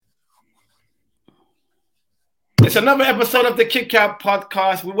It's another episode of the Kick Out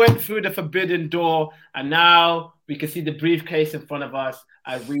podcast. We went through the forbidden door, and now we can see the briefcase in front of us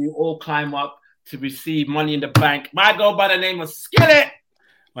as we all climb up to receive money in the bank. I go by the name of Skillit.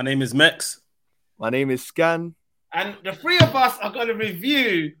 My name is Mekz. My name is Skan. And the three of us are going to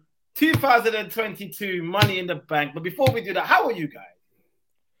review 2022 Money in the Bank. But before we do that, how are you guys?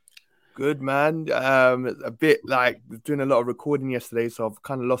 Good, man. A bit like doing a lot of recording yesterday, so I've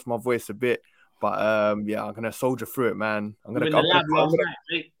kind of lost my voice a bit. But yeah, I'm gonna soldier through it, man. I'm gonna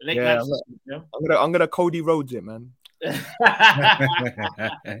Cody Rhodes it, man. How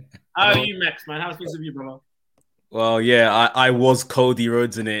are you, Mekz, man? How's things with you, brother? Well, yeah, I was Cody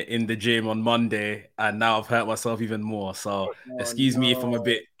Rhodes in the gym on Monday, and now I've hurt myself even more. So excuse me if I'm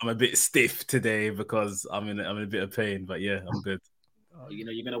a bit stiff today because I'm in a bit of pain. But yeah, I'm good. You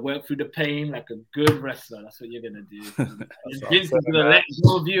know, you're gonna work through the pain like a good wrestler. That's what you're gonna do. Vince is gonna let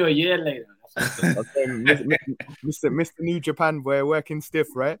go of you a year later. Mr. New Japan boy, working stiff,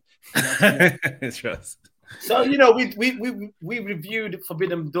 right? So you know, we reviewed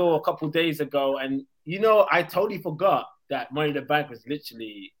Forbidden Door a couple of days ago, and you know, I totally forgot that Money in the Bank was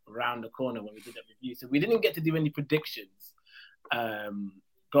literally around the corner when we did that review. So we didn't get to do any predictions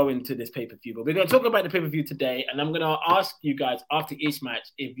going to this pay-per-view. But we're going to talk about the pay-per-view today, and I'm going to ask you guys after each match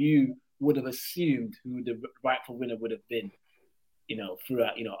if you would have assumed who the rightful winner would have been, you know,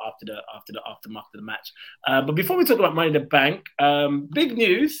 throughout, you know, after the aftermath of the match. But before we talk about Money in the Bank, big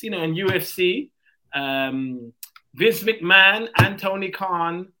news, you know, in UFC, Vince McMahon and Tony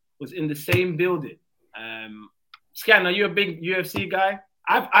Khan was in the same building. Skan, are you a big UFC guy?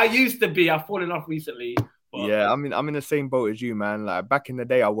 I used to be. I've fallen off recently. But... Yeah, I'm in the same boat as you, man. Like back in the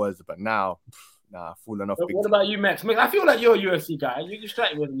day, I was, but now, I've fallen off. What about you, Mekz? I feel like you're a UFC guy. You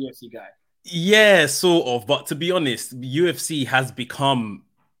strike me as a UFC guy. Yeah, sort of. But to be honest, UFC has become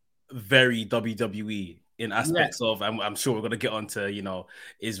very WWE in aspects of, and I'm sure we're going to get onto, you know,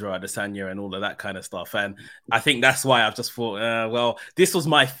 Isreal, Adesanya and all of that kind of stuff. And I think that's why I've just thought, well, this was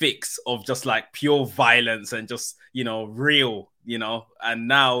my fix of just like pure violence and just, you know, real, you know, and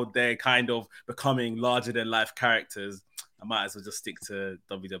now they're kind of becoming larger than life characters. I might as well just stick to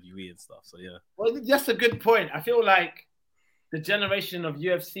WWE and stuff. So, yeah. Well, that's a good point. I feel like the generation of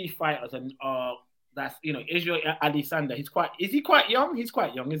UFC fighters and that's, you know, Isreal Adesanya, is he quite young? He's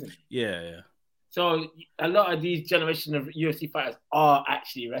quite young, isn't he? Yeah. So a lot of these generation of UFC fighters are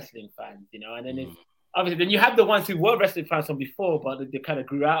actually wrestling fans, you know, and then obviously then you have the ones who were wrestling fans from before, but they kind of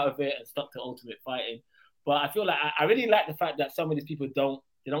grew out of it and stuck to Ultimate Fighting. But I feel like I really like the fact that some of these people don't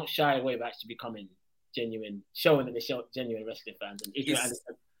shy away from actually becoming genuine, showing that they're genuine wrestling fans. And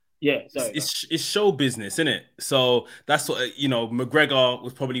it's show business, isn't it? So that's what, you know, McGregor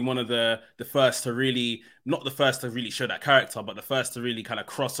was probably one of the first to really, not the first to really show that character, but the first to really kind of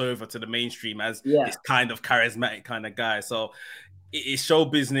cross over to the mainstream as this kind of charismatic kind of guy. So it's show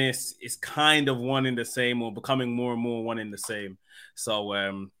business. It's kind of one in the same, or becoming more and more one in the same. So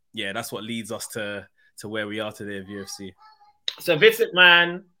yeah, that's what leads us to where we are today at UFC. So Vince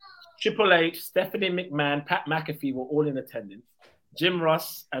McMahon, Triple H, Stephanie McMahon, Pat McAfee were all in attendance. Jim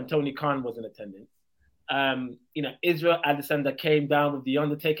Ross and Tony Khan was in attendance. You know, Isreal Adesanya came down with the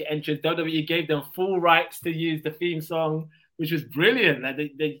Undertaker entrance. WWE gave them full rights to use the theme song, which was brilliant. Like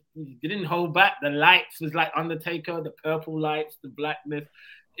they didn't hold back. The lights was like Undertaker, the purple lights, the blackness.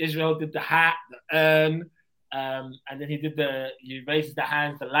 Isreal did the hat, the urn, and then he raised the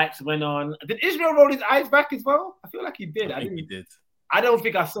hands, the lights went on. Did Isreal roll his eyes back as well? I feel like he did. I think he did. I don't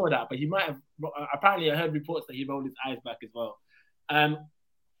think I saw that, but he might have. Apparently, I heard reports that he rolled his eyes back as well. I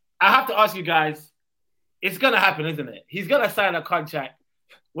have to ask you guys, it's going to happen, isn't it? He's going to sign a contract.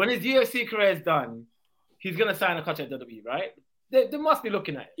 When his UFC career is done, he's going to sign a contract at WWE, right? They must be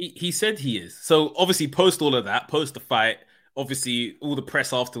looking at it. He said he is. So obviously post all of that, post the fight, obviously all the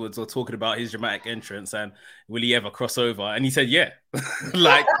press afterwards were talking about his dramatic entrance and will he ever cross over? And he said, yeah.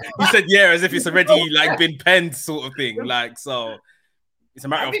 Like, he said, yeah, as if it's already like been penned sort of thing. Like, so it's a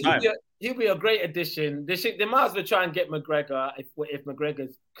matter of time. He'll be a great addition. They might as well try and get McGregor if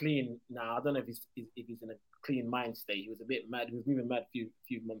McGregor's clean now. I don't know if he's in a clean mind state. He was a bit mad. He was moving mad a few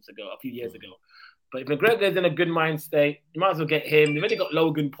years ago. But if McGregor's in a good mind state, you might as well get him. They've already got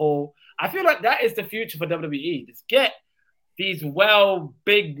Logan Paul. I feel like that is the future for WWE. Just get these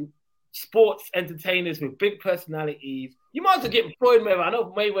big sports entertainers with big personalities. You might as well get Floyd Mayweather. I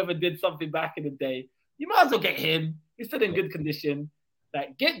know Mayweather did something back in the day. You might as well get him. He's still in good condition.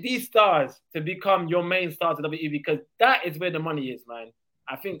 Like, get these stars to become your main stars at WWE because that is where the money is, man.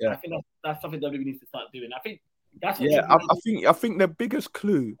 I think that's something WWE needs to start doing. I think that's what I think the biggest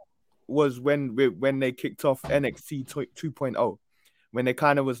clue was when they kicked off NXT 2.0 when they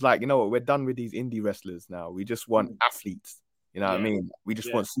kind of was like, you know what, we're done with these indie wrestlers now. We just want athletes. You know what I mean? We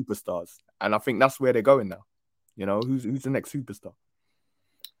just want superstars. And I think that's where they're going now. You know, who's the next superstar?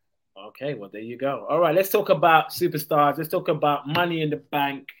 Okay, well, there you go. All right, let's talk about superstars. Let's talk about Money in the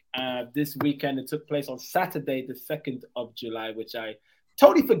Bank this weekend. It took place on Saturday, the 2nd of July, which I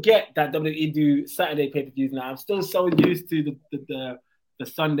totally forget that WWE do Saturday pay-per-views now. I'm still so used to the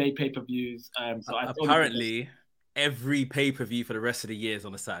Sunday pay-per-views. So apparently, every pay-per-view for the rest of the year is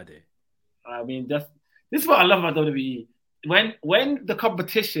on a Saturday. I mean, this is what I love about WWE. When the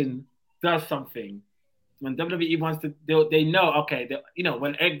competition does something, when WWE wants to, they know, okay,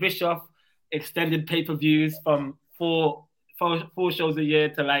 when Eric Bischoff extended pay-per-views from four shows a year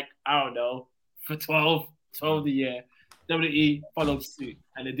to like, I don't know, for 12 a year, WWE followed suit.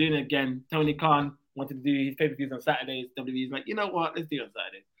 And they're doing it again. Tony Khan wanted to do his pay-per-views on Saturdays. WWE's like, you know what, let's do it on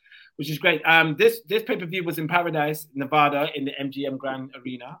Saturdays, which is great. This pay-per-view was in Paradise, Nevada, in the MGM Grand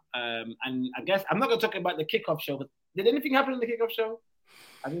Arena. And I guess, I'm not going to talk about the kickoff show, but did anything happen in the kickoff show?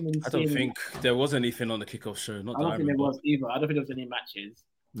 I don't think there was anything on the kickoff show. I don't think there was either. I don't think there was any matches.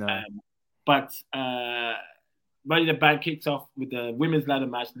 No. But Money in the Bank kicked off with the women's ladder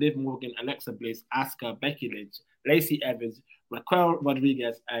match. Liv Morgan, Alexa Bliss, Asuka, Becky Lynch, Lacey Evans, Raquel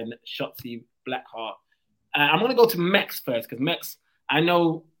Rodriguez, and Shotzi Blackheart. I'm going to go to Mekz first, because Mekz, I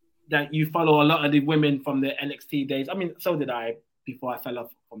know that you follow a lot of the women from the NXT days. I mean, so did I before I fell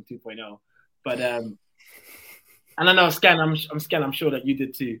off from 2.0. But and I know, Skan, I'm sure that you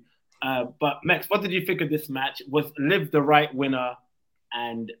did too. But Mekz, what did you think of this match? Was Liv the right winner?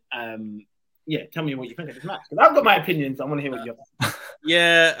 And tell me what you think of this match. Because I've got my opinions. I want to hear what you have.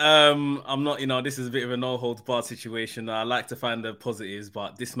 Yeah, I'm not, this is a bit of a no-holds-barred situation. I like to find the positives,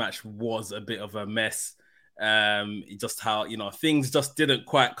 but this match was a bit of a mess. Just how, things just didn't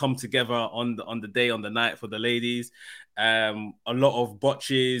quite come together on the night for the ladies. A lot of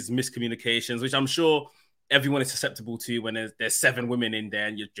botches, miscommunications, which I'm sure everyone is susceptible to when there's 7 women in there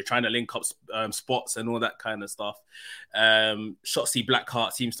and you're trying to link up spots and all that kind of stuff. Shotzi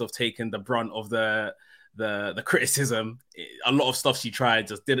Blackheart seems to have taken the brunt of the criticism. A lot of stuff she tried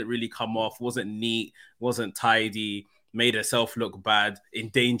just didn't really come off, wasn't neat, wasn't tidy, made herself look bad,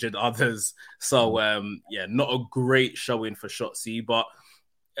 endangered others. So, not a great showing for Shotzi, but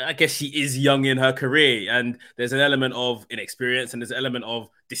I guess she is young in her career and there's an element of inexperience and there's an element of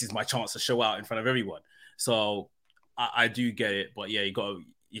this is my chance to show out in front of everyone. So I do get it, but yeah,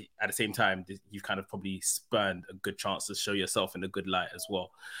 at the same time, you've kind of probably spurned a good chance to show yourself in a good light as well.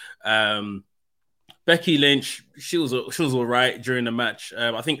 Becky Lynch, she was all right during the match.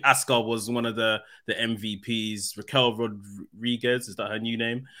 I think Asuka was one of the MVPs. Raquel Rodriguez, is that her new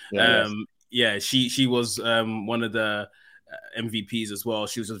name? She was one of the MVPs as well.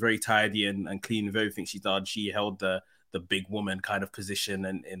 She was just very tidy and clean with everything she did. She held the big woman kind of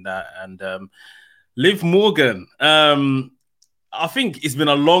position in that. And Liv Morgan, I think it's been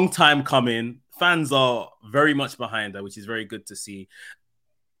a long time coming. Fans are very much behind her, which is very good to see.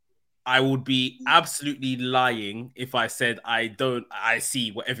 I would be absolutely lying if I said I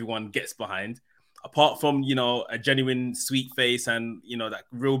see what everyone gets behind. Apart from, a genuine sweet face and, that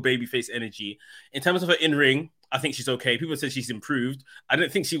real baby face energy. In terms of her in-ring, I think she's okay. People said she's improved. I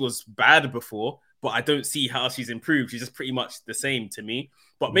don't think she was bad before, but I don't see how she's improved. She's just pretty much the same to me.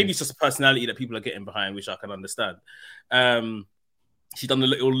 But maybe it's just a personality that people are getting behind, which I can understand. She done a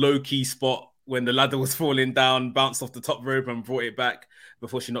little low-key spot when the ladder was falling down, bounced off the top rope and brought it back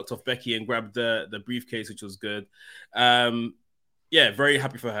before she knocked off Becky and grabbed the briefcase, which was good. Very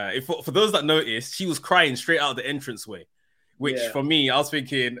happy for her. For those that noticed, she was crying straight out of the entranceway, which for me, I was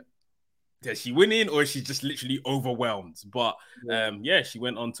thinking, is she winning or is she just literally overwhelmed? But she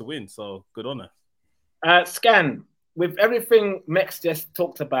went on to win, so good on her. Skan, with everything Mekz just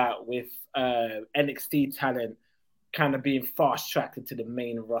talked about with NXT talent kind of being fast-tracked into the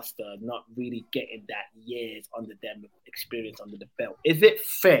main roster, not really getting that years under them experience under the belt, is it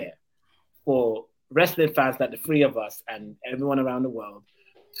fair for wrestling fans like the three of us and everyone around the world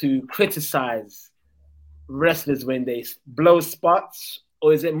to criticize wrestlers when they blow spots,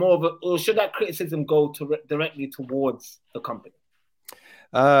 or is it more or should that criticism go directly towards the company?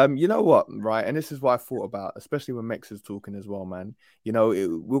 You know what, right? And this is what I thought about, especially when Mekz is talking as well, man.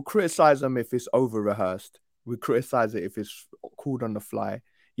 We'll criticize them if it's over-rehearsed. We criticize it if it's called on the fly,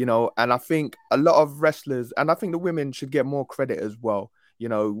 and I think a lot of wrestlers, and I think the women should get more credit as well.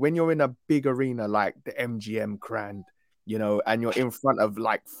 When you're in a big arena like the MGM Grand, and you're in front of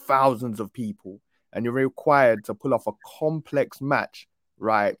like thousands of people and you're required to pull off a complex match,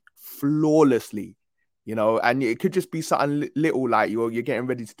 right, flawlessly, You know, and it could just be something little like you're getting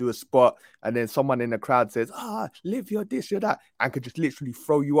ready to do a spot, and then someone in the crowd says, Liv, you're this, you're that, and could just literally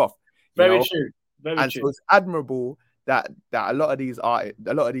throw you off. Very true. Very true. So it's admirable that a lot of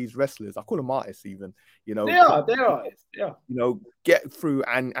these wrestlers, I call them artists even, you know, they're artists, yeah. You know, get through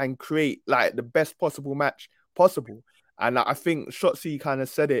and create like the best possible match possible. And I think Shotzi kind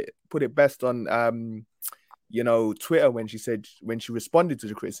of put it best on you know, Twitter when she responded to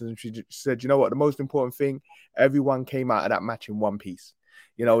the criticism. She said, you know what, the most important thing, everyone came out of that match in one piece.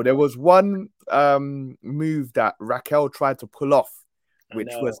 You know, there was one move that Raquel tried to pull off, which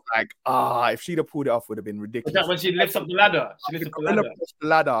was like, if she'd have pulled it off, would have been ridiculous. Was that when she lifts up the ladder? She lifts up the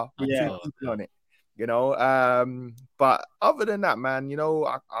ladder with two people on it. You know, but other than that, man, you know,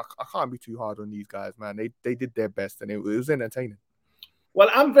 I can't be too hard on these guys, man. They did their best, and it was entertaining. Well,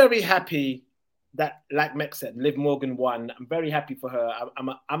 I'm very happy that, like Mekz said, Liv Morgan won. I'm very happy for her.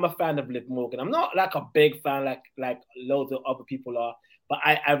 I'm a fan of Liv Morgan. I'm not like a big fan like loads of other people are, but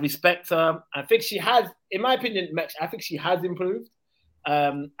I respect her. I think she has, in my opinion, Mekz, I think she has improved.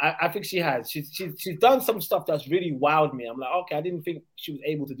 I think she has. She's done some stuff that's really wowed me. I'm like, okay, I didn't think she was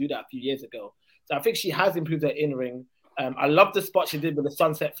able to do that a few years ago. So I think she has improved her in-ring. I love the spot she did with the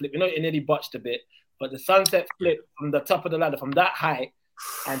sunset flip. You know, it nearly botched a bit, but the sunset flip from the top of the ladder, from that height,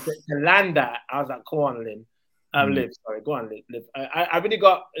 and to land that, I was like, go on, Liv. Liv, sorry, go on, Liv. I really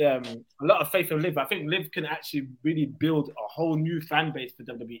got a lot of faith in Liv. I think Liv can actually really build a whole new fan base for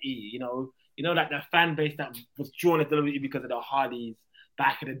WWE. You know, like that fan base that was drawn to WWE because of the Hardys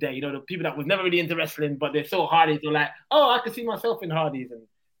back in the day. You know, the people that was never really into wrestling, but they saw Hardys. They're like, I could see myself in Hardys,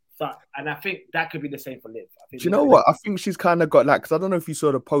 and I think that could be the same for Liv. Do you know what? I think she's kind of got like, because I don't know if you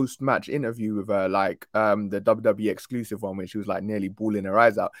saw the post-match interview with her, like the WWE exclusive one, where she was like nearly bawling her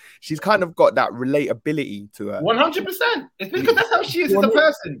eyes out. She's kind of got that relatability to her. 100%. It's because that's how she is as a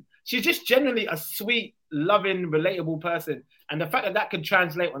person. She's just generally a sweet, loving, relatable person. And the fact that could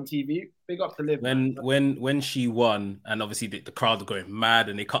translate on TV, big up to Liv. When she won, and obviously the crowd were going mad,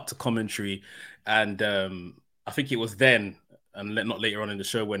 and they cut to commentary, and I think it was then, and not later on in the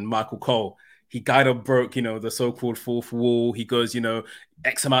show, when Michael Cole, he kind of broke, you know, the so-called fourth wall. He goes, you know,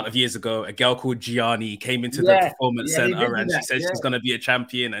 X amount of years ago, a girl called Gianni came into the performance center, and she said she's going to be a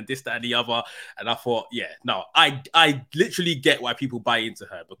champion and this, that, and the other. And I thought, I literally get why people buy into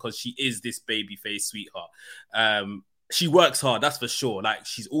her, because she is this babyface sweetheart. She works hard, that's for sure. Like,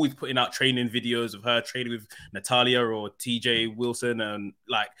 she's always putting out training videos of her training with Natalia or TJ Wilson, and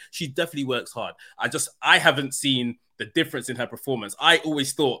like, she definitely works hard. I haven't seen the difference in her performance. I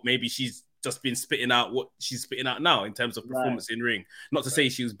always thought maybe she's just been spitting out what she's spitting out now in terms of performance in ring. Not to say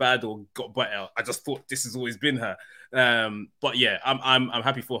she was bad or got better. I just thought this has always been her. But yeah, I'm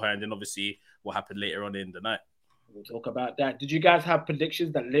happy for her. And then obviously what happened later on in the night. We'll talk about that. Did you guys have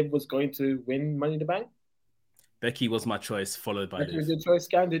predictions that Liv was going to win Money in the Bank? Becky was my choice, followed by Becky was your choice,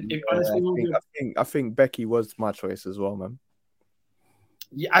 Skan? I think Becky was my choice as well, man.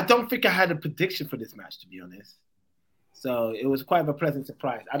 Yeah, I don't think I had a prediction for this match, to be honest. So it was quite of a pleasant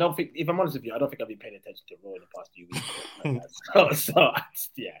surprise. I don't think, if I'm honest with you, I don't think I've been paying attention to Raw in the past few weeks.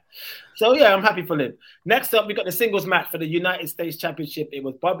 So I'm happy for Liv. Next up, we got the singles match for the United States Championship. It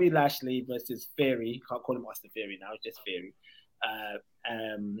was Bobby Lashley versus Theory. Can't call him Austin Theory now, it's just Theory.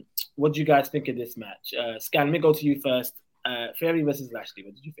 What do you guys think of this match? Skan, let me go to you first. Theory versus Lashley.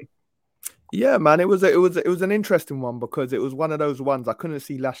 What did you think? Yeah, man, it was an interesting one, because it was one of those ones I couldn't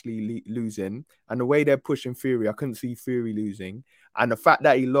see Lashley losing, and the way they're pushing Fury, I couldn't see Fury losing, and the fact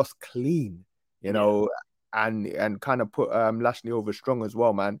that he lost clean, you know, and kind of put Lashley over strong as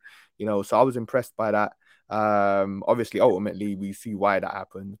well, man. You know, so I was impressed by that. Obviously, ultimately, we see why that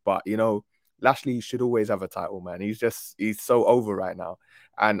happened, but you know, Lashley should always have a title, man. He's so over right now,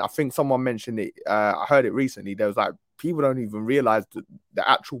 and I think someone mentioned it. I heard it recently. There was like, people don't even realize the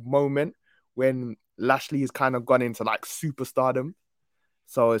actual moment when Lashley has kind of gone into like superstardom.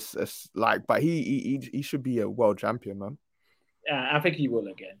 So it's like, but he should be a world champion, man. Yeah, I think he will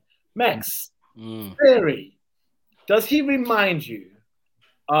again. Mekz, Theory, does he remind you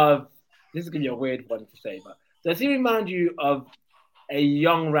of, this is going to be a weird one to say, but does he remind you of a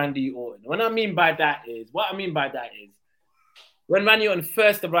young Randy Orton? What I mean by that is, when Randy Orton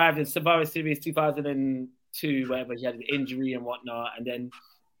first arrived in Survivor Series 2002, whatever, he had an injury and whatnot, and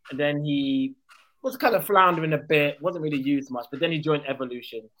then he was kind of floundering a bit, wasn't really used much, but then he joined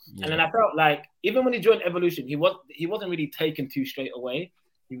Evolution. Yeah. And then I felt like, even when he joined Evolution, he wasn't really taken too straight away.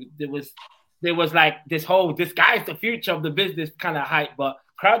 There was like this guy's the future of the business kind of hype, but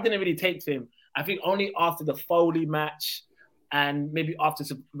crowd didn't really take to him. I think only after the Foley match and maybe after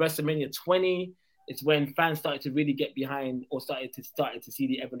WrestleMania 20, it's when fans started to really get behind or started to see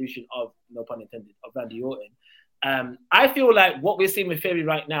the evolution of, no pun intended, of Randy Orton. I feel like what we're seeing with Theory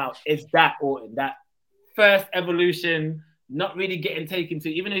right now is that Orton, that first evolution, not really getting taken to,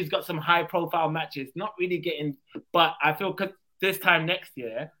 even though he's got some high profile matches, not really getting, but I feel this time next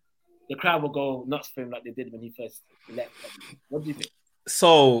year, the crowd will go nuts for him like they did when he first left. What do you think?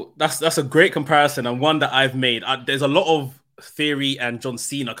 So that's a great comparison, and one that I've made. There's a lot of Theory and John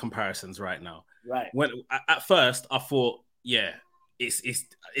Cena comparisons right now. Right. When at first I thought, yeah,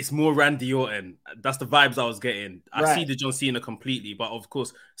 it's more Randy Orton. That's the vibes I was getting. I see the John Cena completely, but of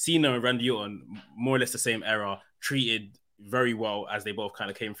course, Cena and Randy Orton, more or less the same era, treated very well as they both kind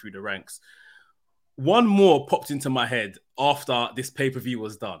of came through the ranks. One more popped into my head after this pay-per-view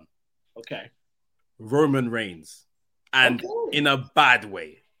was done. Okay. Roman Reigns. And in a bad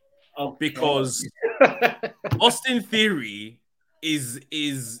way. Okay. Because Austin Theory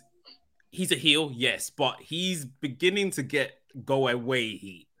he's a heel, yes, but he's beginning to get go away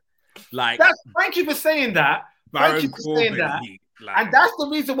heat. Like, thank you for saying that. Thank you for saying that. And that's the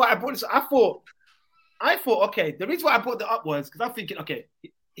reason why I brought this. I thought, okay, the reason why I brought that up was because I'm thinking, okay,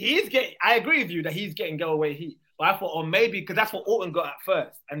 I agree with you that he's getting go away heat. But I thought, or maybe because that's what Orton got at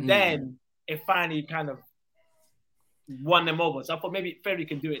first. And then it finally kind of won them over. So I thought maybe Theory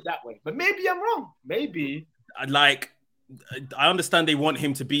can do it that way. But maybe I'm wrong. Maybe. Like, I understand they want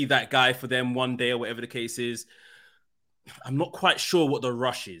him to be that guy for them one day or whatever the case is. I'm not quite sure what the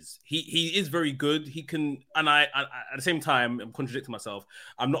rush is. He is very good. He can, and I at the same time, I'm contradicting myself.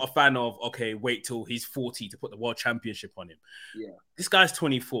 I'm not a fan of, okay, wait till he's 40 to put the world championship on him. Yeah. This guy's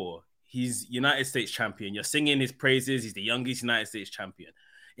 24. He's United States champion. You're singing his praises. He's the youngest United States champion.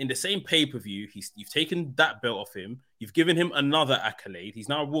 In the same pay-per-view, you've taken that belt off him. You've given him another accolade. He's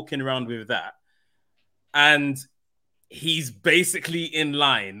now walking around with that. And he's basically in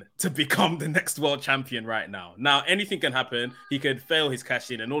line to become the next world champion right now. Now, anything can happen. He could fail his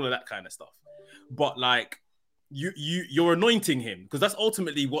cash in and all of that kind of stuff. But like, you're anointing him because that's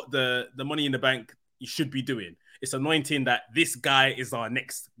ultimately what the Money in the Bank should be doing. It's anointing that this guy is our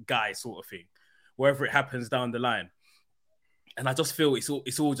next guy, sort of thing, wherever it happens down the line. And I just feel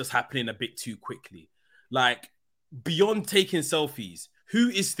it's all just happening a bit too quickly. Like, beyond taking selfies, who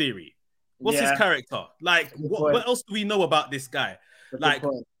is Theory? What's his character? Like, what else do we know about this guy? Like,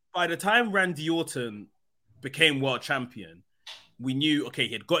 by the time Randy Orton became world champion, we knew, okay,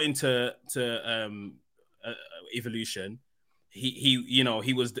 he had got into Evolution.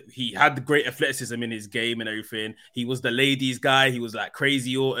 He had the great athleticism in his game and everything. He was the ladies guy. He was like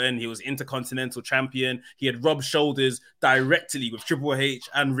crazy Orton. He was intercontinental champion. He had rubbed shoulders directly with Triple H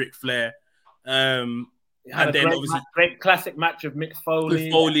and Ric Flair. And then obviously great classic match of Mick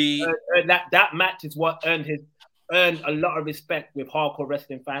Foley. That match is what earned a lot of respect with hardcore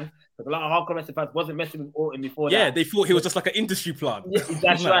wrestling fans. Because a lot of hardcore wrestling fans wasn't messing with Orton before that. Yeah, they thought he was just like an industry plant. Yeah,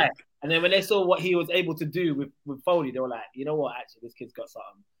 that's right. And then when they saw what he was able to do with Foley, they were like, you know what, actually, this kid's got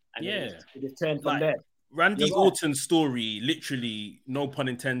something. And it just turned from there. Randy Orton's story, literally, no pun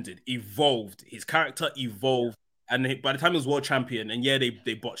intended, evolved. His character evolved. And by the time he was world champion, and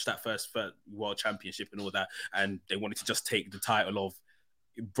they botched that first world championship and all that, and they wanted to just take the title of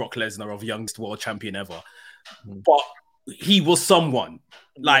Brock Lesnar of youngest world champion ever. But he was someone.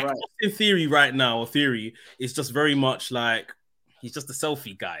 Like, in Theory right now, or Theory is just very much like, he's just a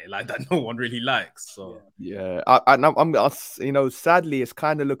selfie guy, like that no one really likes. So I'm sadly, it's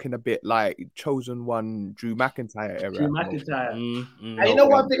kind of looking a bit like Chosen One, Drew McIntyre era. Drew McIntyre. And you know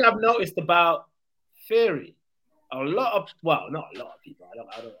one thing I've noticed about Theory. Not a lot of people. I don't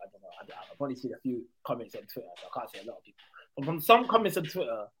know. I've only seen a few comments on Twitter, so I can't say a lot of people. But from some comments on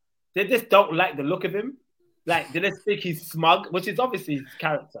Twitter, they just don't like the look of him. Like, they just think he's smug, which is obviously his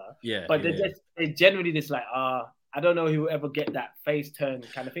character. Yeah. But they generally just like, I don't know who will ever get that face turn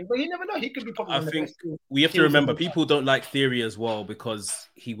kind of thing. But you never know. He could be probably. I think we have to remember people don't like Theory as well because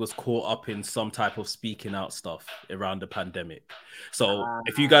he was caught up in some type of speaking out stuff around the pandemic. So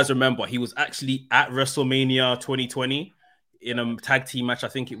if you guys remember, he was actually at WrestleMania 2020 in a tag team match, I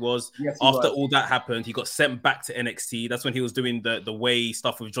think it was. Yes, after all that happened, he got sent back to NXT. That's when he was doing the way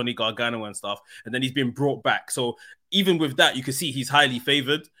stuff with Johnny Gargano and stuff. And then he's been brought back. So even with that, you can see he's highly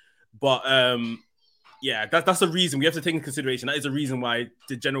favored. But yeah, that's a reason we have to take into consideration. That is a reason why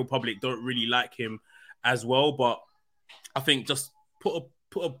the general public don't really like him as well. But I think just put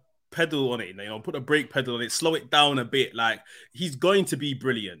a pedal on it, put a brake pedal on it, slow it down a bit. Like, he's going to be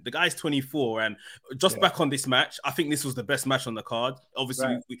brilliant. The guy's 24, and back on this match, I think this was the best match on the card.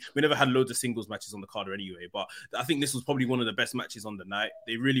 Obviously, we never had loads of singles matches on the card anyway, but I think this was probably one of the best matches on the night.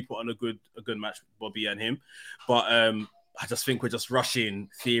 They really put on a good match, Bobby and him. But I just think we're just rushing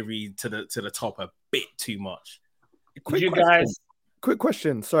Theory to the top a bit too much. Quick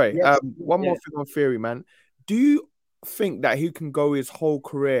question. Sorry. Yes. One more thing on Theory, man. Do you think that he can go his whole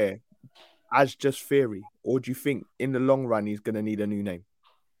career as just Theory, or do you think in the long run he's going to need a new name?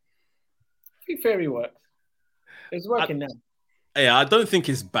 I think Theory works. It's working now. Yeah, I don't think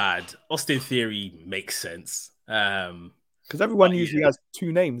it's bad. Austin Theory makes sense. Because everyone usually has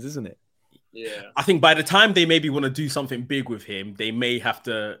two names, isn't it? Yeah. I think by the time they maybe want to do something big with him, they may have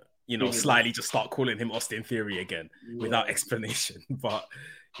to, slightly just start calling him Austin Theory again without explanation. But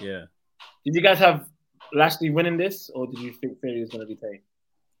yeah. Did you guys have Lashley winning this, or did you think Theory was going to retain?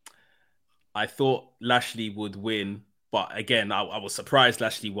 I thought Lashley would win, but again, I was surprised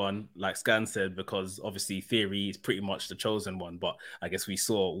Lashley won, like Skan said, because obviously Theory is pretty much the chosen one. But I guess we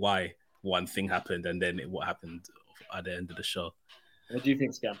saw why one thing happened and then what happened at the end of the show. What do you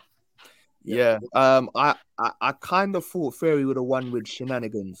think, Skan? Yeah, I kind of thought Theory would have won with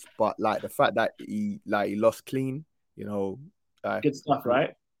shenanigans, but like the fact that he lost clean, good stuff,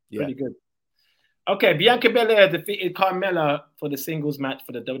 right? Yeah, pretty good. Okay, Bianca Belair defeated Carmella for the singles match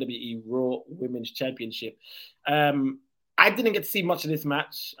for the WWE Raw Women's Championship. I didn't get to see much of this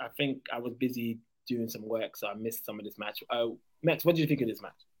match. I think I was busy doing some work, so I missed some of this match. Mekz, what did you think of this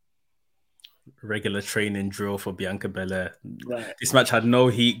match? Regular training drill for Bianca Belair. Right. This match had no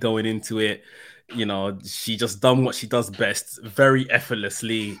heat going into it. She just done what she does best, very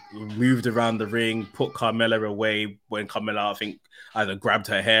effortlessly, moved around the ring, put Carmella away when Carmella, I think, either grabbed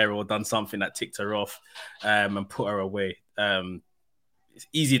her hair or done something that ticked her off, and put her away. It's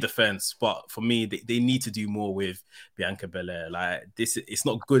easy defense, but for me, they need to do more with Bianca Belair. Like this, it's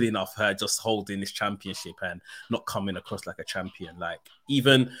not good enough her just holding this championship and not coming across like a champion. Like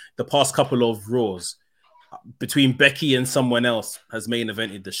even the past couple of Raws between Becky and someone else has main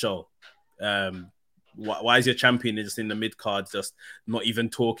evented the show. Why is your champion just in the mid card, just not even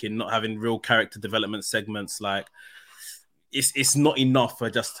talking, not having real character development segments? Like it's not enough for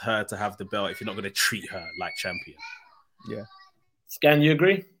just her to have the belt if you're not going to treat her like champion. Yeah. Skan, you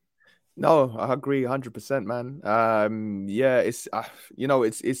agree? No, I agree 100%, man. Yeah,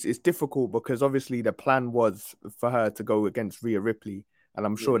 it's difficult because obviously the plan was for her to go against Rhea Ripley, and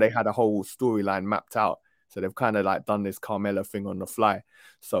I'm sure they had a whole storyline mapped out. So they've kind of like done this Carmella thing on the fly.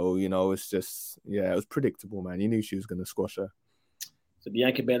 So, it's just, it was predictable, man. You knew she was going to squash her. So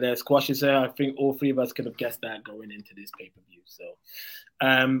Bianca Belair squashes her. I think all three of us could have guessed that going into this pay-per-view.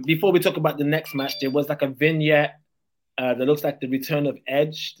 So before we talk about the next match, there was like a vignette that looks like the return of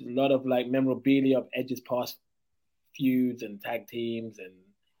Edge. A lot of like memorabilia of Edge's past feuds and tag teams and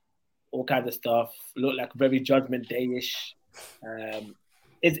all kinds of stuff. Looked like very Judgment Day-ish.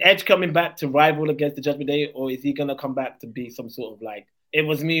 Is Edge coming back to rival against the Judgment Day, or is he going to come back to be some sort of like, it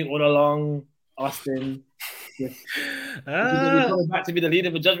was me all along, Austin? Is he coming back to be the leader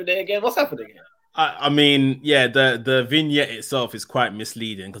of the Judgment Day again? What's happening here? I mean, yeah, the vignette itself is quite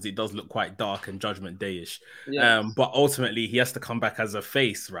misleading because it does look quite dark and Judgment Day-ish. Yeah. But ultimately, he has to come back as a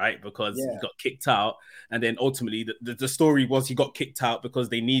face, right? Because he got kicked out. And then ultimately, the story was he got kicked out because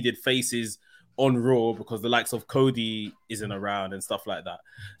they needed faces on Raw because the likes of Cody isn't around and stuff like that.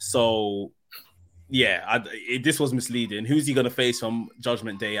 So, yeah, this was misleading. Who's he going to face from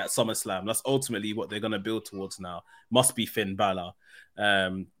Judgment Day at SummerSlam? That's ultimately what they're going to build towards now. Must be Finn Balor.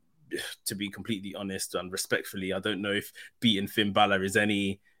 To be completely honest and respectfully, I don't know if beating Finn Balor is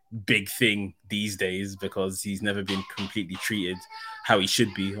any big thing these days because he's never been completely treated how he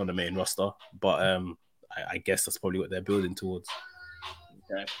should be on the main roster. But I guess that's probably what they're building towards.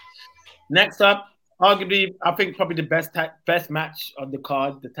 Okay. Next up, arguably, I think probably the best match on the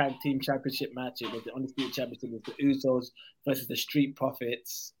card, the tag team championship match. It was the Undisputed Championship with the Usos versus the Street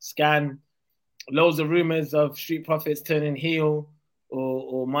Profits. Skan, loads of rumors of Street Profits turning heel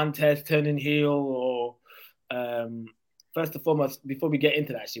or Montez turning heel. Or first and foremost, before we get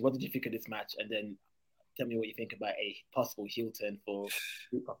into that, actually, what did you think of this match? And then tell me what you think about a possible heel turn for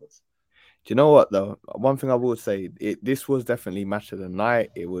Street Profits. Do you know what, though? One thing I will say, this was definitely match of the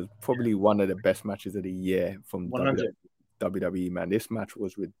night. It was probably one of the best matches of the year from WWE, man. This match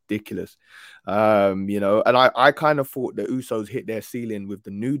was ridiculous. And I kind of thought the Usos hit their ceiling with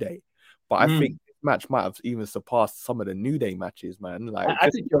the New Day, but I think this match might have even surpassed some of the New Day matches, man. Like, I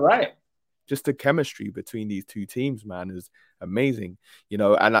think you're right. Just the chemistry between these two teams, man, is amazing.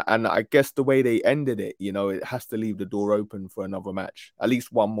 And I guess the way they ended it, it has to leave the door open for another match, at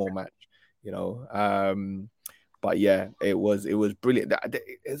least one more match. But yeah, it was brilliant.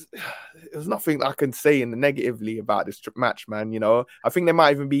 There's nothing I can say negatively about this match, man. I think they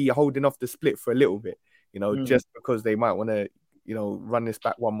might even be holding off the split for a little bit, just because they might want to, run this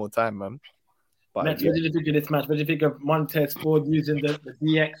back one more time, man. But Mekz, what did you think of this match? What did you think of Montez Ford using the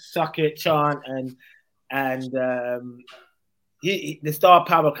DX suck it chant and the star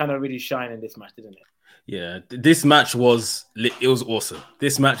power kind of really shine in this match, didn't it? Yeah, this match was awesome.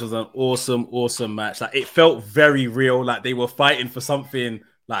 This match was an awesome match. Like, it felt very real. Like, they were fighting for something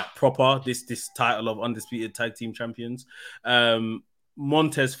like proper. This title of undisputed tag team champions.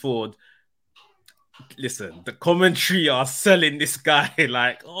 Montez Ford. Listen, the commentary are selling this guy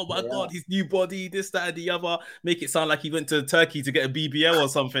like, oh my God, his new body, this, that, and the other. Make it sound like he went to Turkey to get a BBL or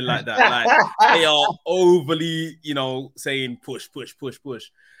something like that. Like, they are overly, saying push.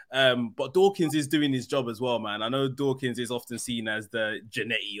 But Dawkins is doing his job as well, man. I know Dawkins is often seen as the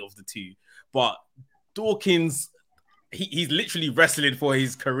Jannetty of the two, but Dawkins, he's literally wrestling for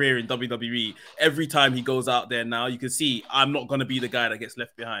his career in WWE. Every time he goes out there now, you can see, I'm not going to be the guy that gets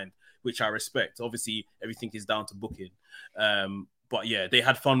left behind, which I respect. Obviously, everything is down to booking. But yeah, they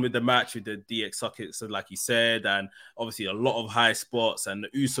had fun with the match with the DX sockets, so like you said, and obviously a lot of high spots, and the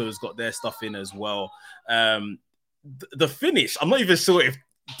Usos got their stuff in as well. The finish, I'm not even sure if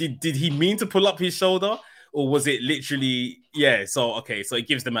did he mean to pull up his shoulder, or was it literally, so it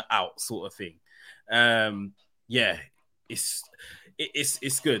gives them an out sort of thing. It's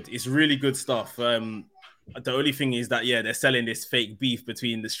good. It's really good stuff. The only thing is that, they're selling this fake beef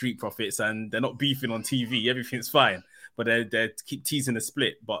between the Street Profits, and they're not beefing on TV. Everything's fine, but they keep teasing the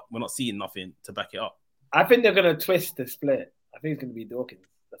split, but we're not seeing nothing to back it up. I think they're going to twist the split. I think it's going to be Dawkins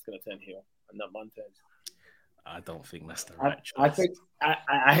that's going to turn heel and not Montez. I don't think that's the right choice. I think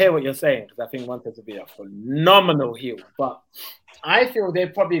I hear what you're saying, because I think Montez will be a phenomenal heel, but I feel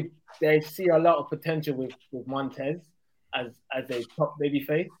they see a lot of potential with Montez as a top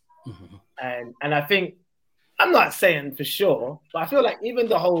babyface, and I think, I'm not saying for sure, but I feel like even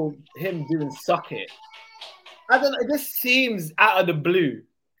the whole him doing suck it, I don't know, it just seems out of the blue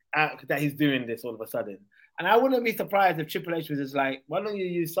that he's doing this all of a sudden. And I wouldn't be surprised if Triple H was just like, why don't you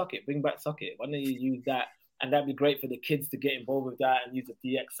use suck it? Bring back suck it. Why don't you use that? And that'd be great for the kids to get involved with that and use the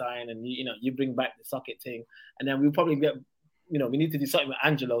DX sign, and you bring back the suck it thing. And then we'll probably get, we need to do something with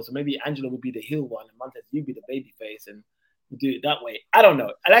Angelo. So maybe Angelo would be the heel one and Montez, you'd be the baby face, and we do it that way. I don't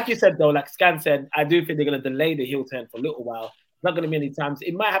know. Like you said, though, like Skan said, I do think they're going to delay the heel turn for a little while. It's not going to be any times.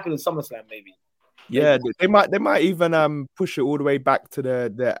 It might happen with SummerSlam, maybe. Yeah, they might even push it all the way back to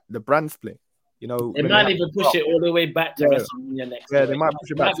the brand split. They might even push it all the way back to WrestleMania next year. They might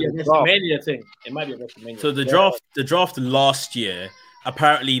push it back to the WrestleMania thing. It might be a WrestleMania. So the draft last year,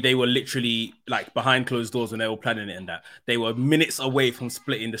 apparently they were literally like behind closed doors when they were planning it, and that they were minutes away from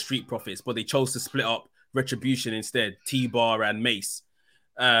splitting the Street Profits, but they chose to split up Retribution instead, T-Bar and Mace.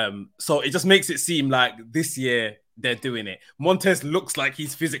 So it just makes it seem like this year they're doing it. Montez looks like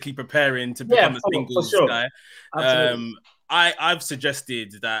he's physically preparing to become a singles guy. I've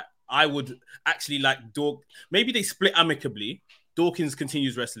suggested that I would actually like maybe they split amicably. Dawkins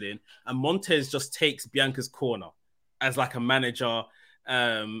continues wrestling, and Montez just takes Bianca's corner as like a manager.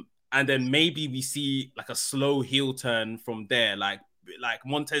 And then maybe we see like a slow heel turn from there, like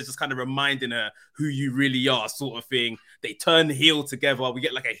Montez just kind of reminding her who you really are, sort of thing. They turn heel together. We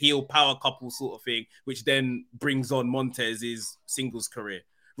get like a heel power couple sort of thing, which then brings on Montez's singles career.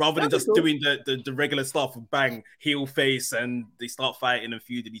 Rather than just doing the regular stuff of bang, heel face, and they start fighting and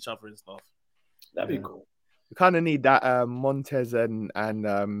feuding each other and stuff. That'd be cool. We kind of need that Montez and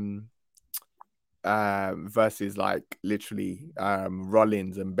versus like literally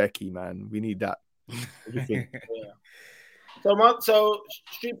Rollins and Becky, man. We need that. What do you think? So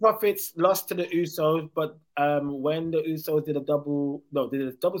Street Profits lost to the Usos, but when the Usos did a double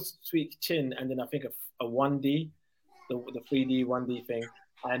sweep chin, and then I think a 1D, the 3D 1D thing,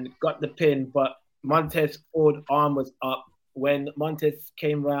 and got the pin, but Montez Ford arm was up. When Montez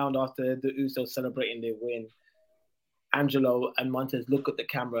came round after the Usos celebrating their win, Angelo and Montez look at the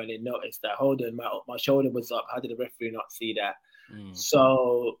camera and they noticed that, hold on, my shoulder was up. How did the referee not see that?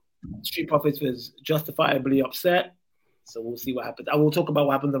 So Street Profits was justifiably upset. So we'll see what happens. I will talk about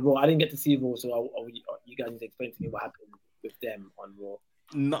what happened on Raw. I didn't get to see Raw, so you guys need to explain to me what happened with them on Raw.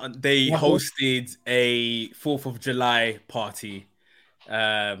 No, they hosted a 4th of July party.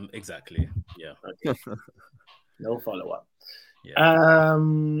 Exactly. Yeah. Okay. No follow-up. Yeah.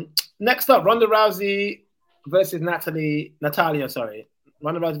 Next up, Ronda Rousey versus Natalia.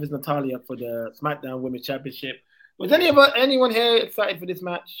 Ronda Rousey versus Natalia for the SmackDown Women's Championship. Was anyone here excited for this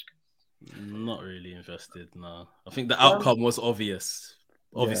match? Not really invested, no. I think the outcome was obvious.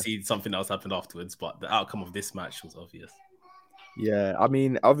 Obviously, something else happened afterwards, but the outcome of this match was obvious. Yeah, I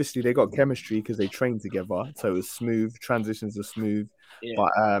mean, obviously they got chemistry because they trained together, so it was smooth. Transitions were smooth,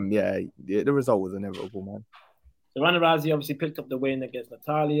 but the result was inevitable, man. So Ronda Rousey obviously picked up the win against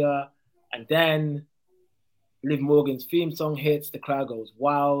Natalia. And then Liv Morgan's theme song hits. The crowd goes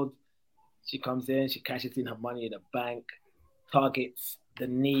wild. She comes in. She cashes in her Money in the Bank. Targets the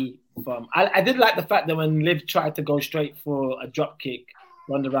knee from. I did like the fact that when Liv tried to go straight for a drop kick,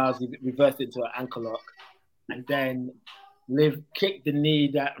 Ronda Rousey reversed it into an ankle lock, and then Liv kicked the knee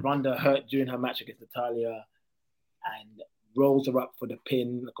that Ronda hurt during her match against Natalia, and rolls her up for the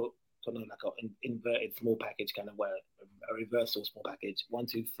pin, like an inverted small package kind of way, a reversal small package. 1,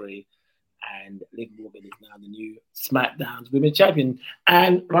 2, 3, and Liv Morgan is now the new SmackDown's Women's Champion,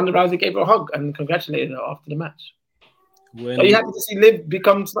 and Ronda Rousey gave her a hug and congratulated her after the match. Are you happy to see Liv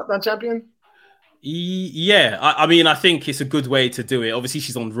become SmackDown champion? Yeah, I mean, I think it's a good way to do it. Obviously,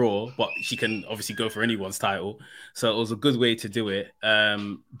 she's on Raw, but she can obviously go for anyone's title. So it was a good way to do it.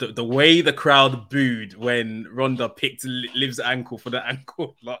 The way the crowd booed when Ronda picked Liv's ankle for the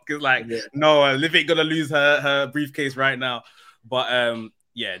ankle lock is like, no, Liv ain't gonna lose her briefcase right now. But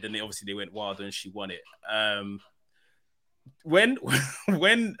yeah, then they went wild and she won it. When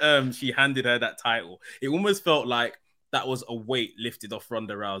she handed her that title, it almost felt like that was a weight lifted off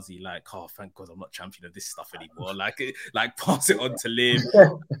Ronda Rousey. Like, oh, thank God I'm not champion of this stuff anymore. Like pass it on to Liv.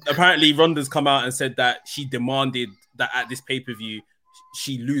 Apparently, Ronda's come out and said that she demanded that at this pay-per-view,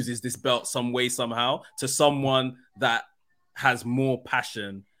 she loses this belt some way, somehow, to someone that has more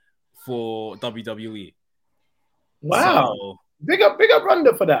passion for WWE. Wow. So, big up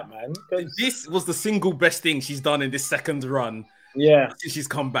Ronda for that, man. This was the single best thing she's done in this second run. Yeah. Since she's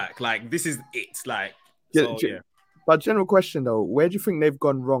come back. Like, this is it. Like, yeah. But general question though, where do you think they've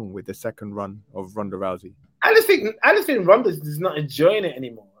gone wrong with the second run of Ronda Rousey? I just think Ronda's not enjoying it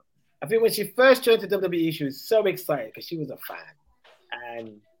anymore. I think when she first joined the WWE, she was so excited because she was a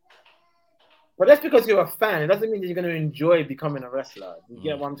fan. But that's because you're a fan. It doesn't mean that you're going to enjoy becoming a wrestler. You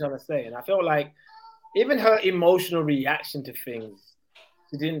get what I'm trying to say? And I feel like even her emotional reaction to things,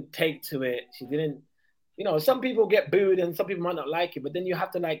 she didn't take to it. She didn't, some people get booed and some people might not like it, but then you have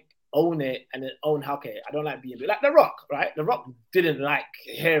to like own it and then own how, okay, I don't like being booed. Like The Rock, right? The Rock didn't like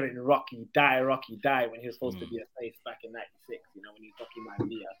hearing Rocky die when he was supposed to be a face back in 96, when he was Rocky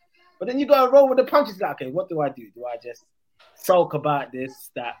Maivia. But then you got to roll with the punches. Like, okay, what do I do? Do I just sulk about this,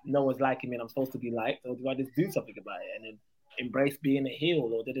 that no one's liking me and I'm supposed to be liked? Or do I just do something about it and then embrace being a heel?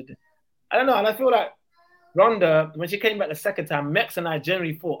 Or I don't know. And I feel like Ronda, when she came back the second time, Mekz and I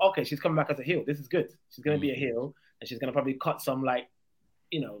generally thought, okay, she's coming back as a heel. This is good. She's going to be a heel and she's going to probably cut some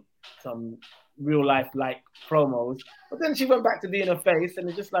some real life like promos. But then she went back to being a face and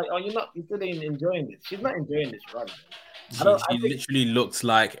it's just like, oh, you still ain't enjoying this. She's not enjoying this run. She literally looked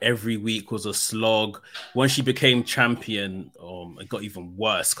like every week was a slog. When she became champion, it got even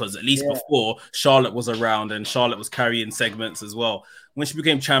worse because at least before Charlotte was around and Charlotte was carrying segments as well. When she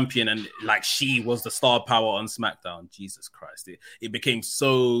became champion and like she was the star power on SmackDown, Jesus Christ, it became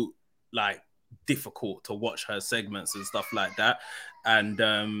so like difficult to watch her segments and stuff like that. And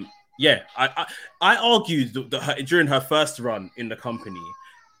I argued that during her first run in the company,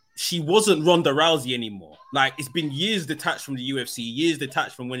 she wasn't Ronda Rousey anymore. Like, it's been years detached from the UFC, years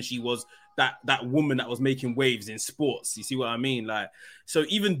detached from when she was that woman that was making waves in sports. You see what I mean? Like, so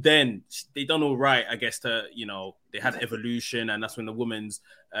even then, they done all right, I guess, they had Evolution, and that's when the women's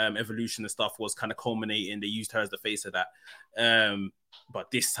Evolution and stuff was kind of culminating. They used her as the face of that.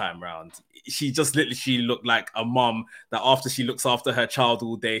 But this time round, she just literally looked like a mum that after she looks after her child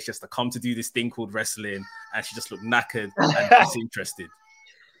all day, she has to come to do this thing called wrestling, and she just looked knackered and disinterested.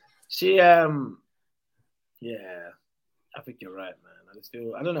 She, I think you're right, man. I just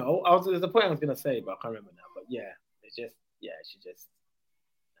feel, I don't know. There's a point I was going to say, but I can't remember now. But she's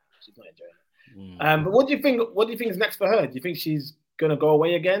not enjoying it. But what do you think is next for her? Do you think she's going to go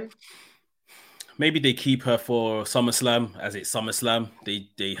away again? Maybe they keep her for SummerSlam, as it's SummerSlam.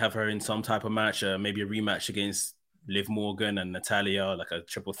 They have her in some type of match, maybe a rematch against Liv Morgan and Natalia, like a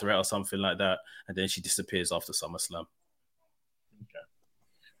triple threat or something like that. And then she disappears after SummerSlam. Okay.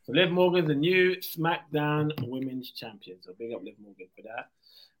 So Liv Morgan's the new SmackDown Women's Champion. So big up Liv Morgan for that.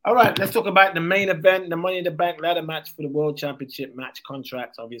 All right, let's talk about the main event, the Money in the Bank ladder match for the World Championship match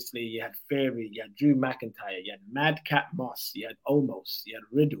contracts. Obviously, you had Theory, you had Drew McIntyre, you had Madcap Moss, you had Omos, you had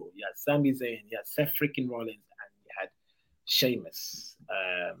Riddle, you had Sami Zayn, you had Seth freaking Rollins, and you had Sheamus.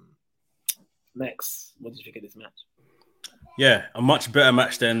 Mekz, what did you think of this match? Yeah, a much better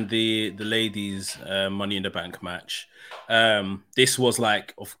match than the ladies' Money in the Bank match. This was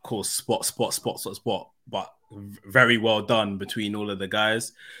like, of course, spot, but very well done between all of the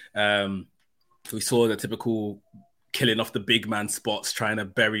guys. We saw the typical killing off the big man spots, trying to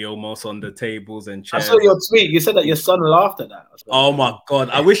bury Omos on the tables and chairs. I saw your tweet. You said that your son laughed at that. Oh my God.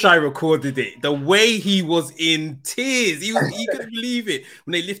 I wish I recorded it. The way he was in tears. He couldn't believe it.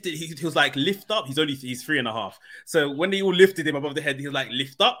 When they lifted, he was like, lift up. He's 3.5. So when they all lifted him above the head, he was like,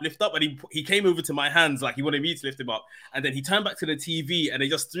 lift up. And he came over to my hands like he wanted me to lift him up. And then he turned back to the TV and they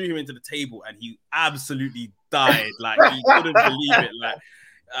just threw him into the table and he absolutely died. Like he couldn't believe it. Like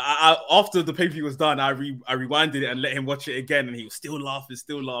after the pay-per-view was done, I rewinded it and let him watch it again, and he was still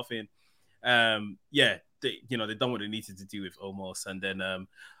laughing. They done what they needed to do with Omos. And then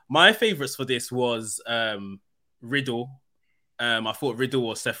my favorites for this was Riddle. I thought Riddle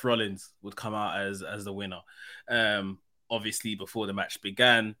or Seth Rollins would come out as the winner. Obviously, before the match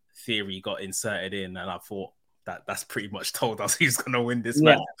began, Theory got inserted in, and I thought that's pretty much told us who's going to win this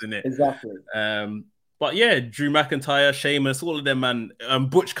match, isn't it? Exactly. But yeah, Drew McIntyre, Sheamus, all of them, man.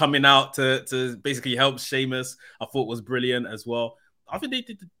 Butch coming out to basically help Sheamus, I thought was brilliant as well. I think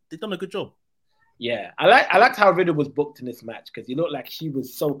they done a good job. Yeah, I liked how Riddle was booked in this match because he looked like he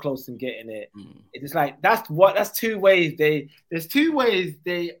was so close in getting it. It's like that's two ways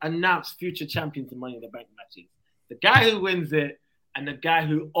they announce future champions in Money in the Bank matches. The guy who wins it and the guy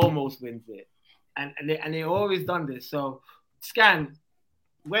who almost wins it, and they always done this. So Skan,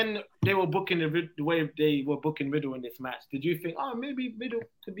 when they were booking the way they were booking Riddle in this match, did you think, maybe Riddle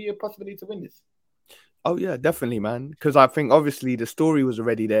could be a possibility to win this? Oh, yeah, definitely, man. Because I think, obviously, the story was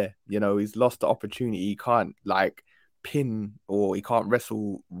already there. You know, he's lost the opportunity. He can't, pin or he can't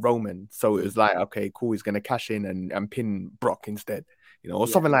wrestle Roman. So it was like, okay, cool, he's going to cash in and pin Brock instead, or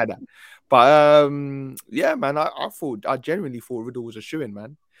something like that. But, yeah, man, I genuinely thought Riddle was a shoo-in,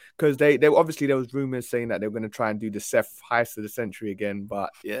 man. Because they obviously, there was rumors saying that they were going to try and do the Seth heist of the century again. But,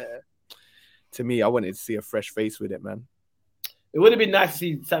 yeah, to me, I wanted to see a fresh face with it, man. It would have been nice to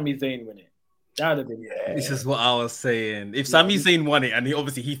see Sami Zayn win it. That would have been, This is what I was saying. If Sami Zayn won it and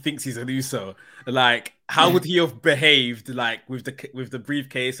he thinks he's an Uso, how would he have behaved with the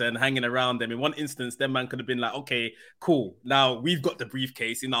briefcase and hanging around them? In one instance, that man could have been like, okay, cool. Now we've got the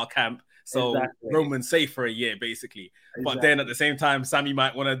briefcase in our camp. So Roman's safe for a year, basically. But then at the same time, Sami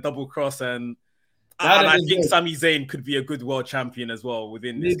might want to double cross and I think Sami Zayn could be a good world champion as well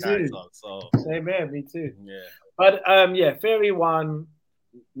within this character. So same here, me too. Yeah. But Theory won.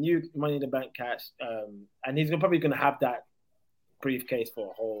 New Money in the Bank catch, and he's probably going to have that briefcase for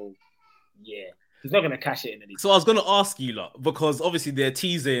a whole year. He's not going to cash it in anything. So I was going to ask you lot, because obviously they're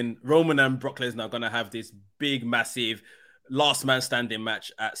teasing Roman and Brock Lesnar are going to have this big, massive last man standing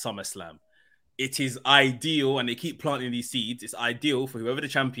match at SummerSlam. It is ideal, and they keep planting these seeds. It's ideal for whoever the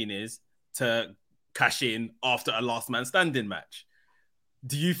champion is to cash in after a last man standing match.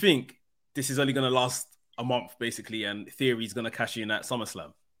 Do you think this is only going to last a month, basically, and Theory's going to cash in at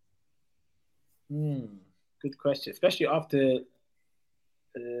SummerSlam? Good question, especially after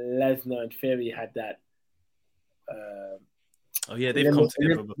Lesnar and Theory had that. They've come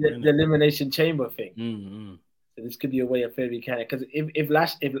together before, the Elimination Chamber thing. So this could be a way of Theory can it, because if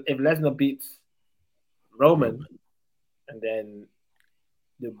Lesnar beats Roman, and then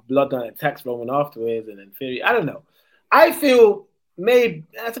the Bloodline attacks Roman afterwards, and then Theory, I don't know. I feel. Maybe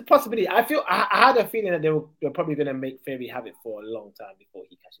that's a possibility. I had a feeling that they're probably going to make Theory have it for a long time before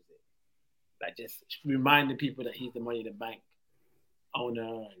he cashes it. Just reminding people that he's the Money in the Bank owner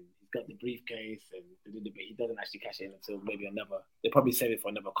and he's got the briefcase, and he doesn't actually cash it in until maybe another. They'll probably save it for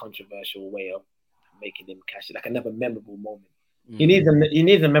another controversial way of making him cash it, like another memorable moment. He needs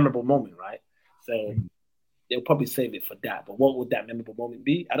a memorable moment, right? So they'll probably save it for that. But what would that memorable moment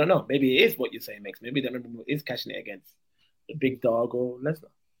be? I don't know. Maybe it is what you're saying, Mekz. Maybe that memorable moment is cashing it against the big dog or Lesnar.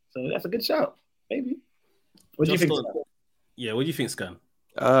 So that's a good shout. Maybe. What do you think? Yeah, what do you think, Skan?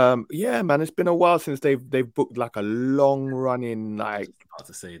 Yeah, man, it's been a while since they've booked a long running hard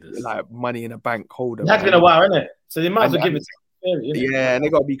to say this, Money in a Bank holder. That's been a while, isn't it? So they might as well give it to Theory, yeah, and they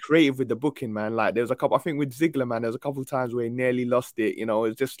gotta be creative with the booking, man. There was a couple, I think with Ziggler, man, there was a couple of times where he nearly lost it, it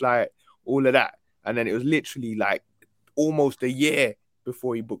was just all of that. And then it was literally almost a year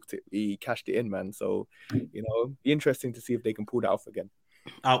before he booked it. He cashed it in, man. So, be interesting to see if they can pull that off again.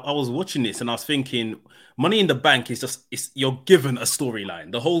 I was watching this and I was thinking, Money in the Bank is you're given a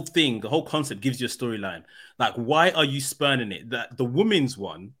storyline. The whole thing, the whole concept gives you a storyline. Why are you spurning it? That the women's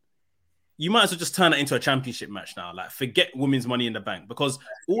one, you might as well just turn it into a championship match now. Forget women's Money in the Bank, because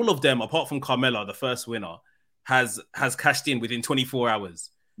all of them, apart from Carmella, the first winner, has cashed in within 24 hours.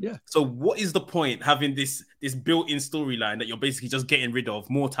 Yeah. So what is the point having this built-in storyline that you're basically just getting rid of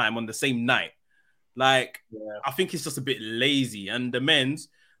more time on the same night? I think it's just a bit lazy. And the men's,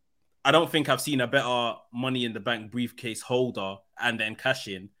 I don't think I've seen a better Money in the Bank briefcase holder and then cash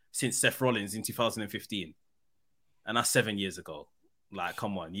in since Seth Rollins in 2015. and that's 7 years ago. Like,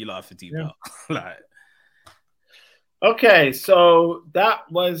 come on, you lot have to do better. Like, okay, so that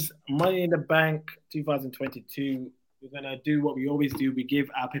was Money in the Bank 2022. We're gonna do what we always do. We give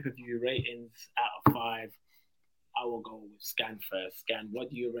our pay-per-view ratings out of 5. I will go with Skan first. Skan, what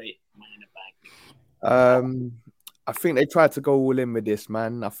do you rate Money in the Bank? I think they tried to go all in with this,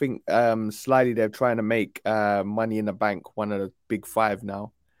 man. I think slightly they're trying to make Money in the Bank one of the big 5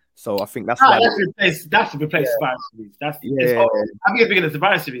 now. So I think that's why that's to replace Survivor Series. I think it's bigger than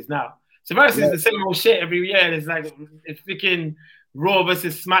Survivor Series now. Survivor Series is the same old shit every year. It's like it's freaking Raw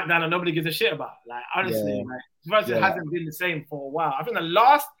versus SmackDown and nobody gives a shit about. Like, honestly, like, Survivor Series hasn't been the same for a while. I think the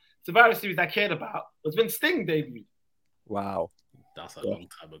last Survivor Series I cared about was when Sting debuted. Wow. That's a long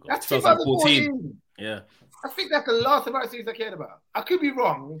time ago. That's 2014. Yeah. I think that's the last Survivor Series I cared about. I could be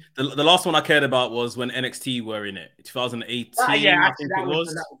wrong. The last one I cared about was when NXT were in it. 2018, I think it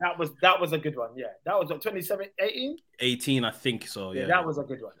was. That was a good one. Yeah. That was 2018? 18, I think so, yeah. That was a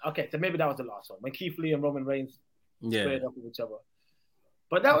good one. Okay, so maybe that was the last one. When Keith Lee and Roman Reigns squared up with each other.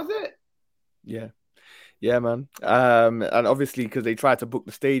 But that was it. Yeah. Yeah, man. And obviously, because they tried to book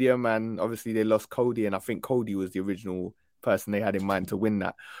the stadium and obviously they lost Cody, and I think Cody was the original person they had in mind to win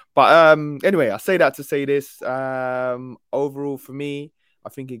that. But anyway, I say that to say this. Overall, for me, I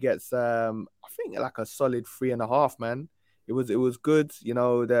think it gets I think like a solid 3.5, man. It was good. You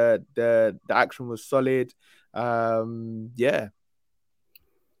know, the action was solid. Yeah.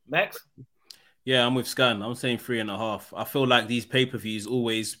 Mekz? Yeah, I'm with Skan. I'm saying 3.5. I feel like these pay-per-views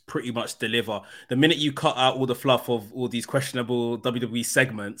always pretty much deliver. The minute you cut out all the fluff of all these questionable WWE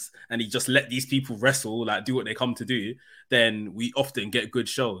segments and you just let these people wrestle, like do what they come to do, then we often get good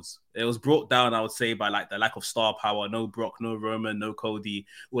shows. It was brought down, I would say, by like the lack of star power. No Brock, no Roman, no Cody.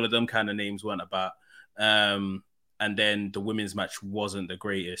 All of them kind of names weren't about. And then the women's match wasn't the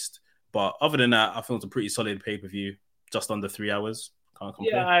greatest. But other than that, I think it's a pretty solid pay-per-view, just under 3 hours.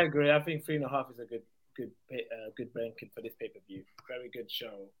 Yeah, I agree. I think 3.5 is a good ranking for this pay-per-view. Very good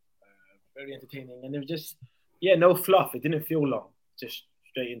show, very entertaining, and it was just no fluff. It didn't feel long, just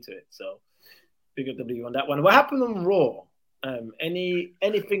straight into it. So big up W on that one. What happened on Raw?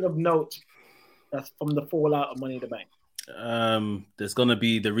 Anything of note that's from the fallout of Money in the Bank? There's gonna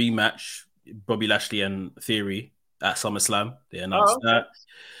be the rematch, Bobby Lashley and Theory at SummerSlam. They announced that.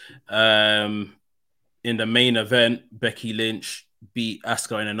 In the main event, Becky Lynch beat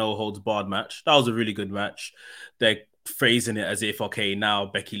Asuka in a no-holds-barred match. That was a really good match. They're phrasing it as if, okay, now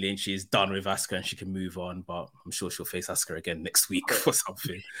Becky Lynch is done with Asuka and she can move on, but I'm sure she'll face Asuka again next week or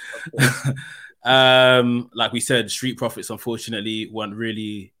something. Like we said, Street Profits, unfortunately, weren't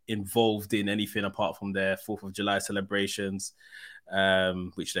really involved in anything apart from their 4th of July celebrations,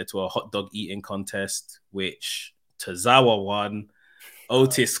 which led to a hot dog eating contest, which Tozawa won.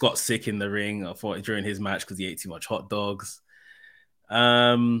 Otis got sick in the ring, I thought, during his match because he ate too much hot dogs.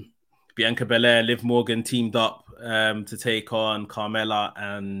 Bianca Belair, Liv Morgan teamed up to take on Carmella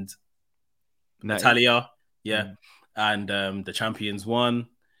and Natalya. Yeah. And the champions won.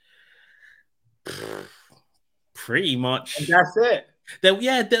 Pretty much. And that's it.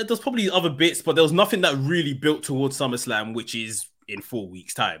 There's probably other bits, but there was nothing that really built towards SummerSlam, which is in 4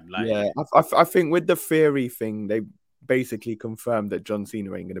 weeks' time. Like, yeah, I think with the Theory thing, they basically confirmed that John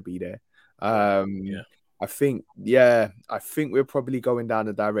Cena ain't going to be there. I think we're probably going down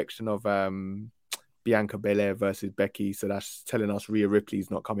the direction of Bianca Belair versus Becky. So that's telling us Rhea Ripley's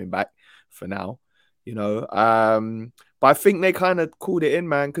not coming back for now, you know. But I think they kind of called it in,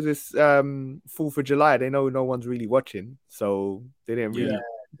 man, because it's 4th of July. They know no one's really watching. So they didn't really,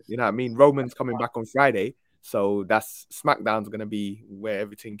 you know what I mean? Roman's coming back on Friday. So that's SmackDown's going to be where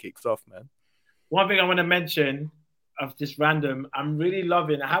everything kicks off, man. One thing I want to mention of just random, I'm really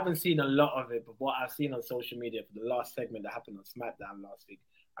loving, I haven't seen a lot of it, but what I've seen on social media for the last segment that happened on SmackDown last week,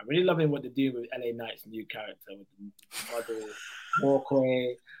 I'm really loving what they're doing with LA Knight's new character, with the model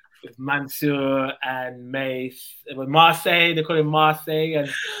walkway, with Mansoor and Mace, with Marseille, they call him Marseille, and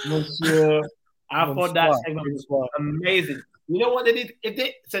Monsieur. I thought that segment was amazing. You know what they did?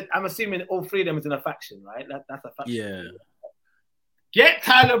 It said, I'm assuming all 3 of them is in a faction, right? That's a faction. Yeah. Get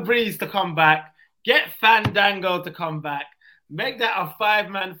Tyler Breeze to come back. Get Fandango to come back. Make that a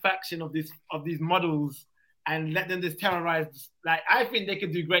 5-man faction of these models and let them just terrorize. Like, I think they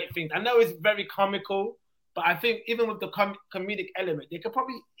could do great things. I know it's very comical, but I think even with the comedic element, they could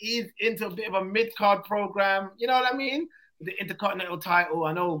probably ease into a bit of a mid-card program. You know what I mean? The Intercontinental title.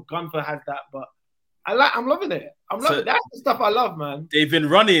 I know Gunther has that, but I'm loving it. I'm loving it. That's the stuff I love, man. They've been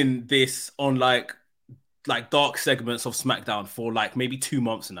running this on like dark segments of SmackDown for like maybe 2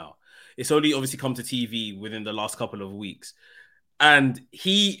 months now. It's only obviously come to TV within the last couple of weeks. and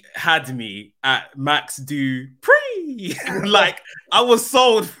he had me at Mekz Dupree. Like, I was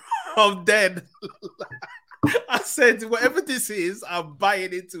sold from then. I said, whatever this is, I'm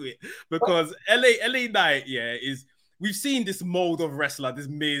buying into it because LA Knight, is we've seen this mold of wrestler, this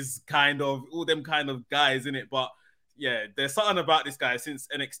Miz kind of, all them kind of guys in it, but yeah, there's something about this guy since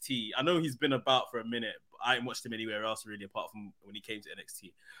NXT. I know he's been about for a minute, but I ain't watched him anywhere else really apart from when he came to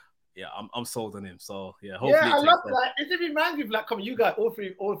NXT. Yeah, I'm sold on him. So yeah, hopefully. Yeah, I love that. It reminds me of like, you guys, all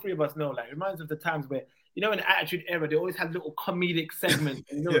three of us know, like, it reminds me of the times where, you know, in the Attitude Era, they always had little comedic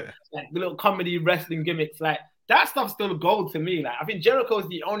segments, you know, like little comedy wrestling gimmicks. Like, that stuff's still gold to me. Like, I think Jericho's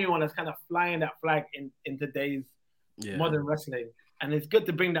the only one that's kind of flying that flag in today's modern wrestling, and it's good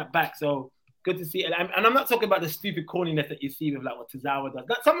to bring that back. So good to see it. And I'm not talking about the stupid corniness that you see with like what Tozawa does.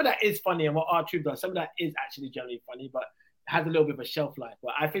 Some of that is funny, and what R-Truth does, some of that is actually generally funny, but has a little bit of a shelf life.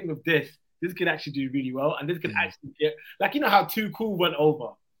 But I think with this could actually do really well, and this could actually get, like, you know how Too Cool went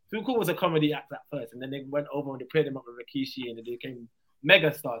over. Too Cool was a comedy act at first, and then they went over and they paired him up with Rikishi, and they became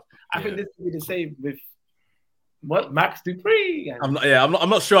mega stars. I think this could be the same with Mekz Dupree. I'm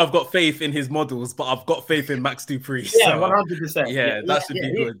not sure I've got faith in his models, but I've got faith in Mekz Dupree. Yeah, 100%. Yeah, that should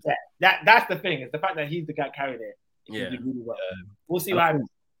be good. That's the thing. It's the fact that he's the guy carrying it. It can do really well. We'll see what happens.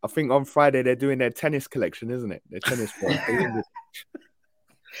 I think on Friday they're doing their tennis collection, isn't it? Their tennis one.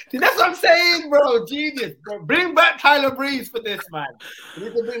 See, that's what I'm saying, bro. Genius, bro. Bring back Tyler Breeze for this, man. We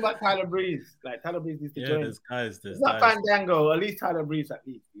need to bring back Tyler Breeze. Like, Tyler Breeze needs to join. There's guys. It's not Fandango. At least Tyler Breeze, at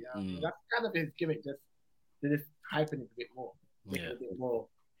least. You know? That's kind of his gimmick. Just hyping it a bit more. Making it a bit more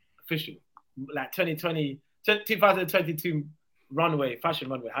official. Like 2022 fashion runway,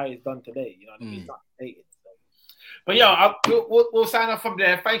 how it's done today. You know what I mean? It's not dated. But we'll sign off from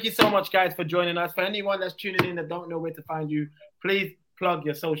there. Thank you so much, guys, for joining us. For anyone that's tuning in that don't know where to find you, please plug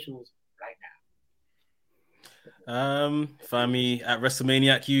your socials right now. Find me at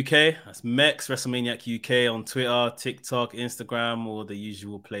WrestleManiac UK. That's Mekz WrestleManiac UK on Twitter, TikTok, Instagram, all the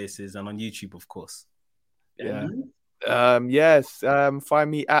usual places, and on YouTube, of course. Yeah. Yes.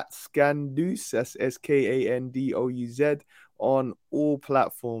 Find me at Skandouz. That's SKANDOUZ on all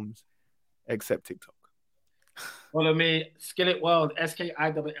platforms except TikTok. Follow me, Skillit World, SKILLIT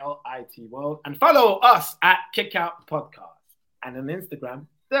World, and follow us at Kickout Podcast, and on Instagram,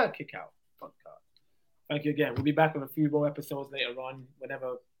 the Kickout Podcast. Thank you again. We'll be back with a few more episodes later on,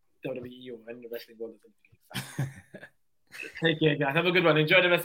 whenever WWE or any wrestling world is. Take care, guys. Have a good one. Enjoy the rest.